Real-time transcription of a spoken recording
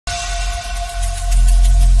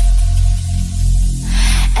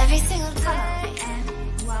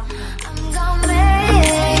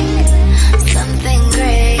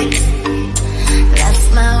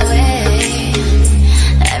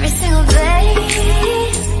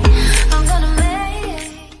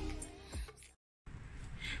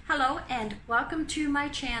welcome to my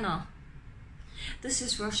channel. This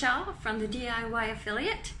is Rochelle from the DIY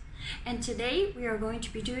Affiliate, and today we are going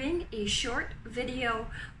to be doing a short video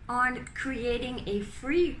on creating a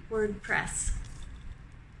free WordPress.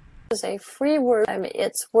 This is a free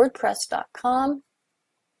it's WordPress.com.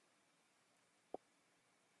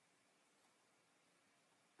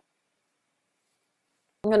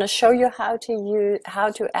 I'm going to show you how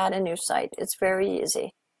to add a new site. It's very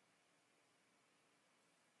easy.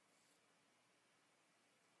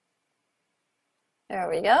 There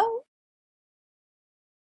we go.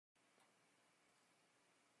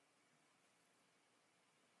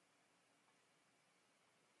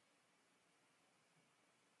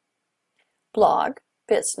 Blog,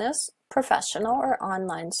 business, professional, or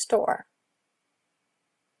online store.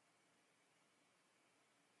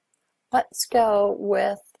 Let's go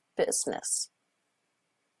with business.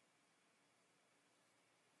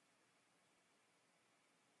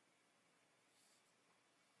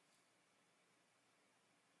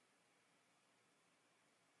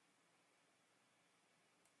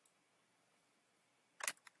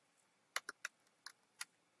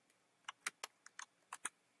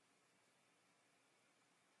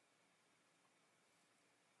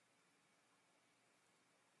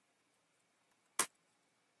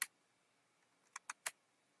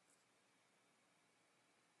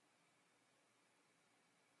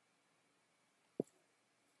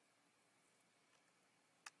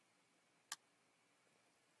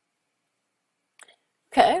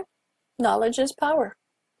 Okay, knowledge is power.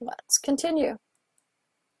 Let's continue.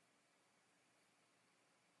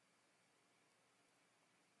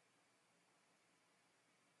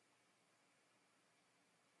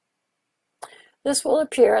 This will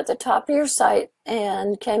appear at the top of your site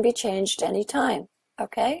and can be changed anytime,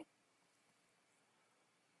 okay?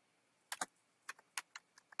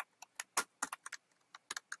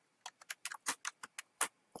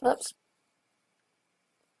 Oops.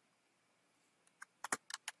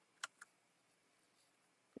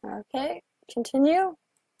 Okay, continue.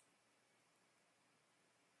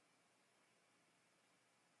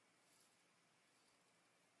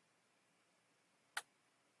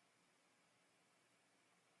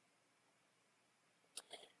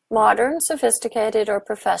 Modern, sophisticated, or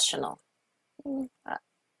professional.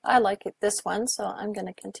 I like this one, so I'm going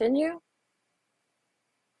to continue.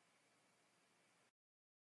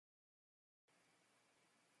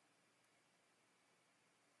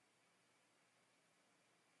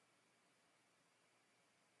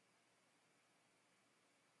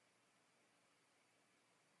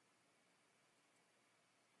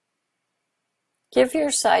 Give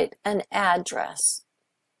your site an address.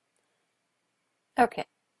 Okay.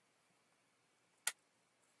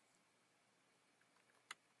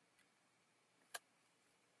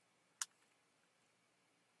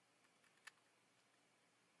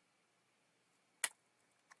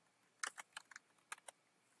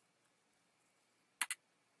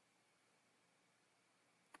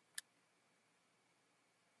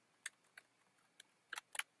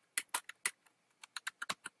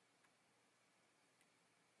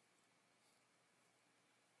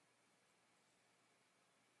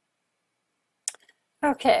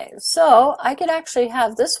 Okay, so I could actually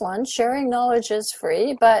have this one, sharing knowledge is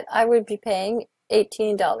free, but I would be paying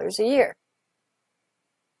 $18 a year.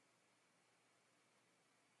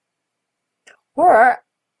 Or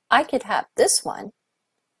I could have this one,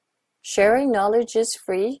 sharing knowledge is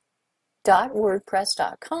free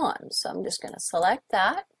 .wordpress.com. So I'm just going to select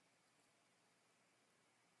that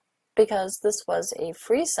because this was a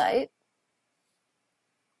free site.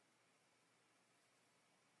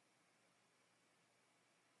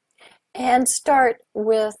 And start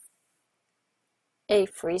with a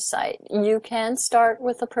free site. You can start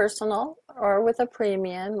with a personal or with a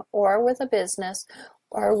premium or with a business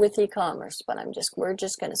or with e-commerce, but we're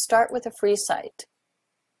just going to start with a free site.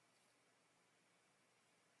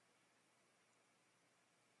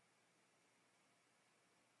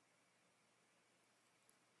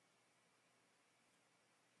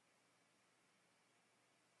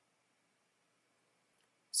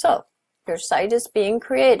 So your site is being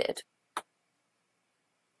created.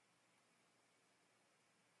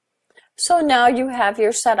 So now you have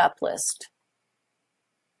your setup list.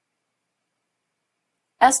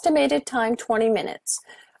 Estimated time 20 minutes.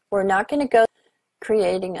 We're not going to go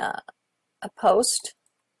creating a post.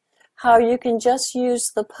 How you can just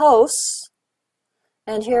use the posts,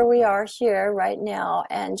 and here we are here right now,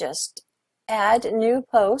 and just add a new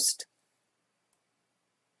post,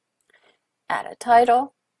 add a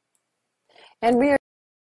title, and we are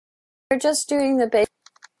just doing the basic.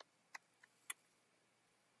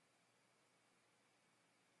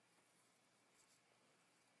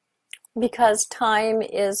 because time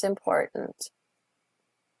is important.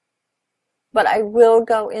 But I will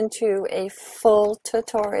go into a full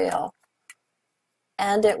tutorial,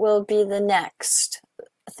 and it will be the next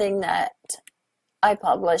thing that I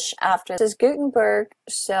publish after. This is Gutenberg,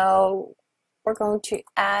 so we're going to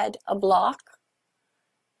add a block,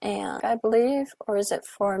 and I believe, or is it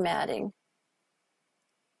formatting?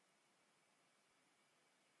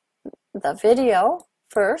 The video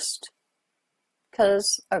first,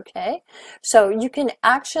 because, okay, so you can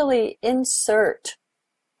actually insert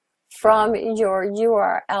from your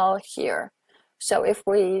URL here. So if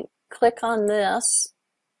we click on this,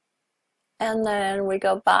 and then we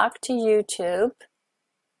go back to YouTube,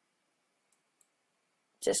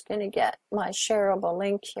 just going to get my shareable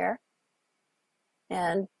link here,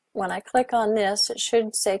 and when I click on this, it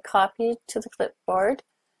should say copy to the clipboard,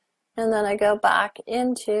 and then I go back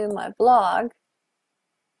into my blog,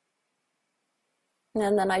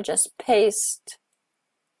 and then I just paste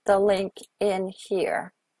the link in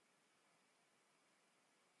here.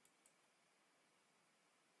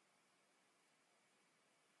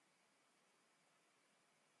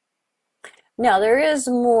 Now there is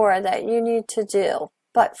more that you need to do,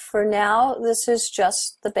 but for now this is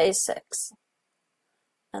just the basics.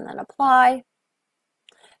 And then apply,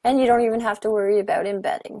 and you don't even have to worry about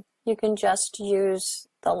embedding. You can just use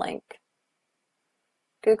the link.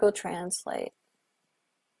 Google Translate.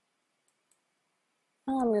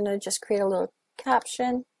 I'm going to just create a little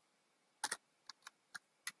caption.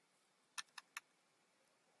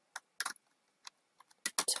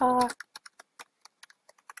 Talk.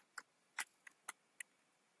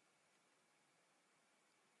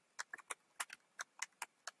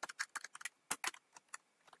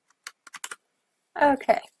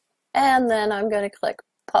 Okay, and then I'm going to click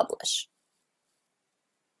publish.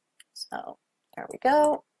 So there we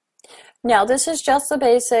go. Now this is just the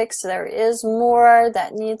basics. There is more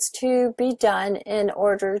that needs to be done in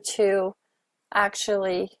order to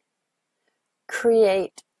actually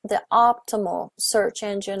create the optimal search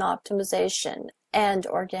engine optimization and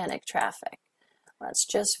organic traffic. Let's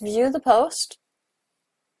just view the post.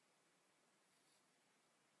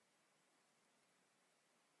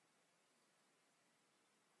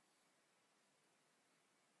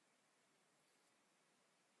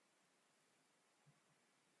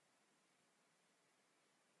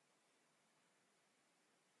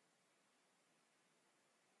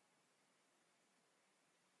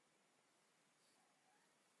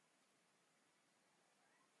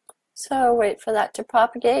 So wait for that to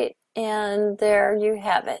propagate, and there you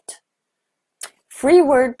have it. Free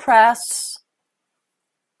WordPress.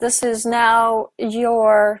 This is now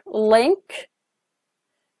your link.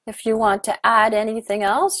 If you want to add anything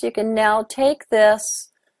else, you can now take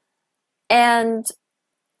this and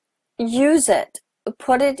use it.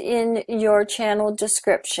 Put it in your channel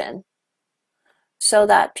description so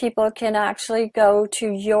that people can actually go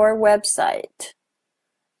to your website,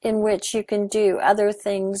 in which you can do other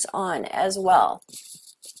things on as well.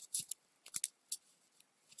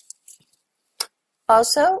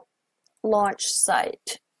 Also, launch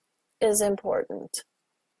site is important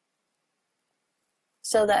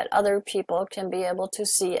so that other people can be able to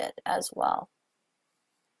see it as well.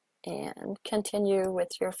 And continue with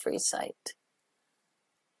your free site.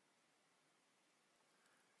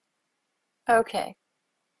 Okay,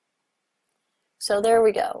 so there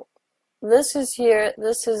we go. This is here,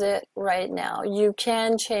 this is it right now. You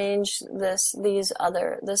can change this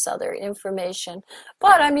other information,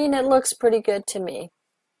 but I mean it looks pretty good to me.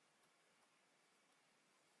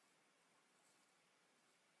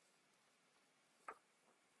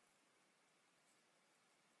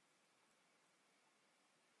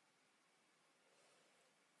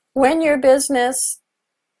 When your business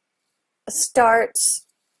starts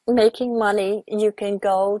making money, you can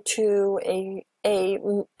go to a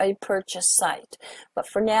purchase site. But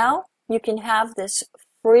for now, you can have this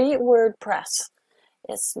free WordPress.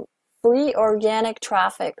 It's free organic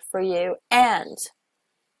traffic for you, and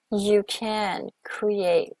you can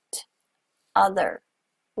create other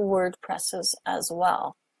WordPresses as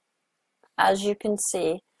well. As you can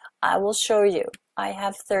see, I will show you. I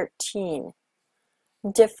have 13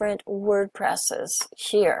 different WordPresses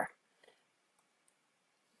here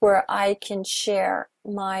where I can share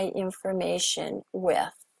my information with.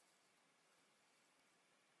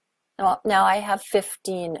 Now I have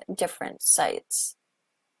 15 different sites.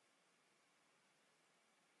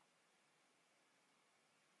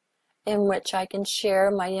 In which I can share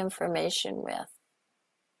my information with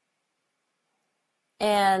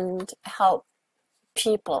and help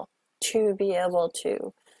people to be able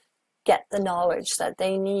to get the knowledge that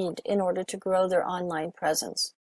they need in order to grow their online presence.